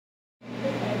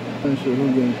I said,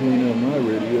 who's gonna clean out my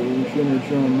radio?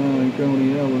 Trinitron9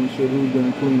 Coney Allen said, who's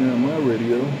gonna clean out my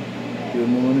radio? Good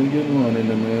morning,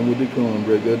 the man with the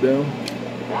cornbread. Got down?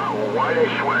 Why they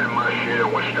sweating my shit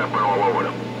and we're stepping all over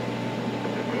them?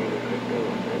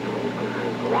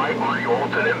 Why are the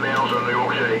alternate males in New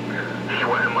York City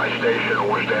sweating my station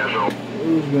and we're staying so?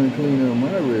 Who's gonna clean out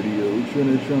my radio?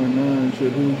 Trinitron9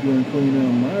 said, who's gonna clean out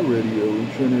my radio?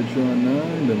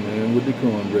 Trinitron9, the man with the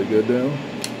cornbread. Got down?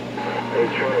 Hey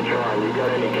Trinitron, you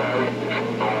got any carry?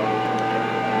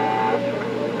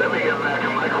 Let me get back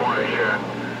in my corner here.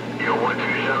 You're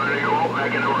 127, you go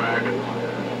back in the rack.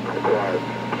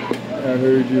 I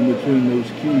heard you between those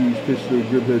keys.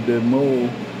 Pistolgripp had that mole.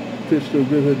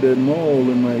 Pistolgripp had that mole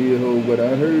in my ear hole, but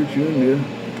I heard you in there.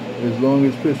 As long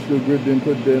as Pistolgripp didn't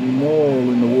put that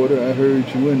mole in the water, I heard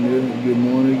you in there. Good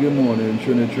morning,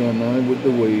 Trinitron9 with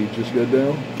the wave. Just got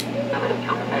down?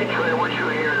 Hey Trey, what you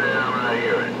hear that I'm not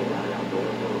hearing?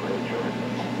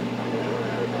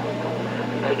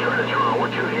 Hey Trinitron,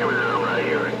 what you hear that I'm not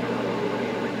hearing?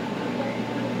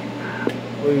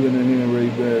 Waving a hand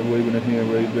right back, waving a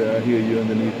hand right back. I hear you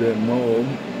underneath that mole.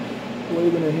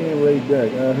 Waving a hand right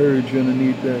back. I heard you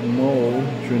underneath that mole.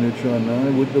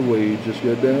 Trinitron9 with the wave. Just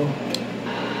got down?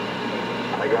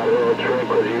 I got a little trick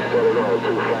because you set it all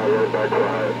too far. Back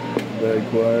quiet. Back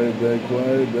quiet, back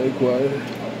quiet, back quiet.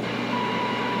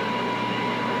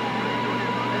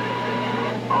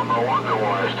 Oh, no wonder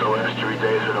why it's the last 3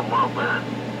 days of the month, man.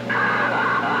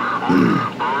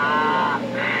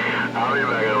 I'll be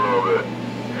back in a little bit.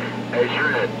 Hey,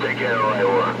 Trinit, take care of my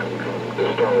work.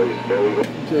 The stories, there we go.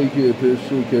 Take care,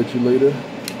 Pistol. Catch you later.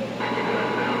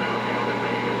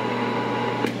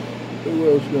 Who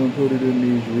else gonna put it in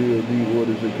these real deep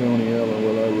waters of Coney Island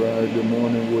while I ride the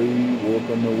morning wave, walk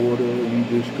on the water, eat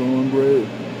this cornbread?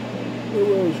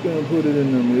 Who else gonna put it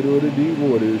in the middle of the deep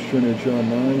waters?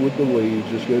 Trinitron9 with the waves.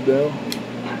 Just got down?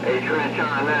 Hey,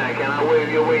 Trinitron9, can I wave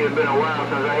your way? It's been a while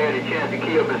since I had a chance to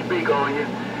key up and speak on you.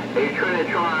 Hey,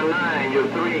 Trinitron9, you're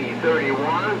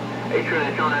 331. Hey,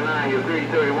 Trinitron9, you're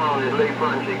 331 on this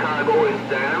lakefront Chicago is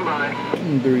standing by.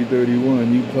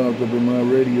 331, you popped up in my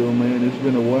radio, man. It's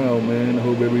been a while, man. I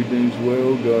hope everything's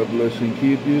well. God bless and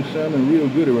keep you. Sounding real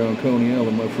good around Coney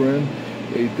Island, my friend.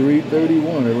 Hey,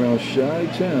 331 around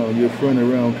Chi-Town. Your friend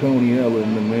around Coney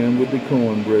Island, the man with the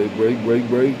cornbread. Break, break,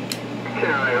 break.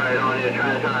 Right on here,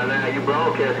 Trinitron9. You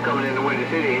broadcast coming into Windy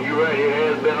City, and you're right, it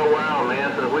has been a while,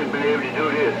 man, since we've been able to do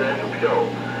this, that's for sure. I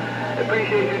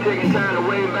appreciate you taking time to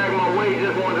wave back my way.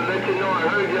 Just wanted to let you know I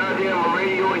heard you out there on my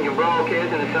radio, and you're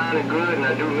broadcasting, it sounded good, and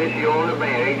I do miss you on the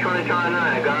band. Hey,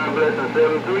 Trinitron9, God bless and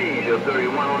 7-3. You're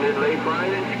 31 on this late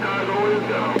Friday in Chicago is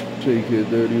gone. Take care,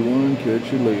 31. Catch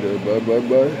you later. Bye, bye,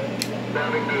 bye.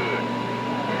 Sounding good.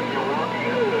 You're walking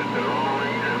good. They're all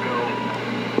ready to go.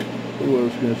 Who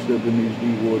else can step in these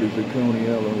deep waters of Coney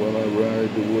Island while I ride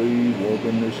the wave, walk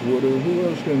on this water? Who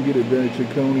else can get it back to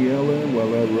Coney Island while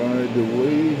I ride the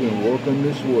wave and walk on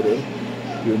this water?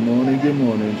 Good morning,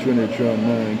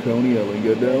 Trinitron9, Coney Island.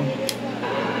 Get down?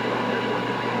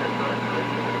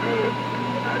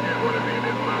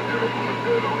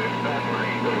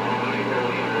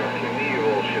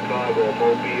 Chicago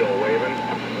Mobile waving.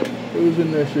 Who's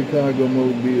in that Chicago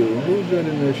Mobile? Who's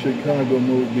in that Chicago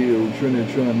Mobile?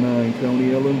 Trinitron9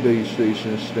 Coney Island base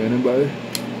station standing by.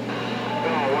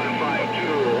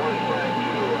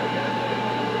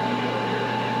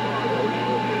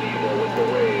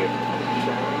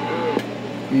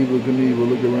 152. Evil Knievel,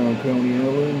 look around Coney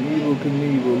Island. Evil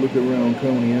Knievel, look around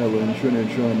Coney Island.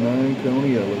 Trinitron9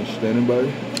 Coney Island standing by.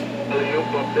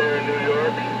 Loop up there in New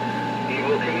York.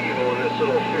 Evil Knievel in this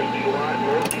little 50-watt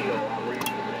mobile.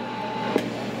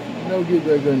 No get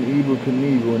back on Evil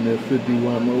Knievel on that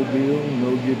 50-watt mobile.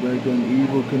 No get back on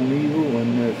Evil Knievel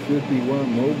on that 50-watt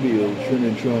mobile.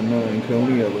 Trinitron9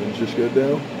 Coney Island. Just got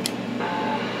down?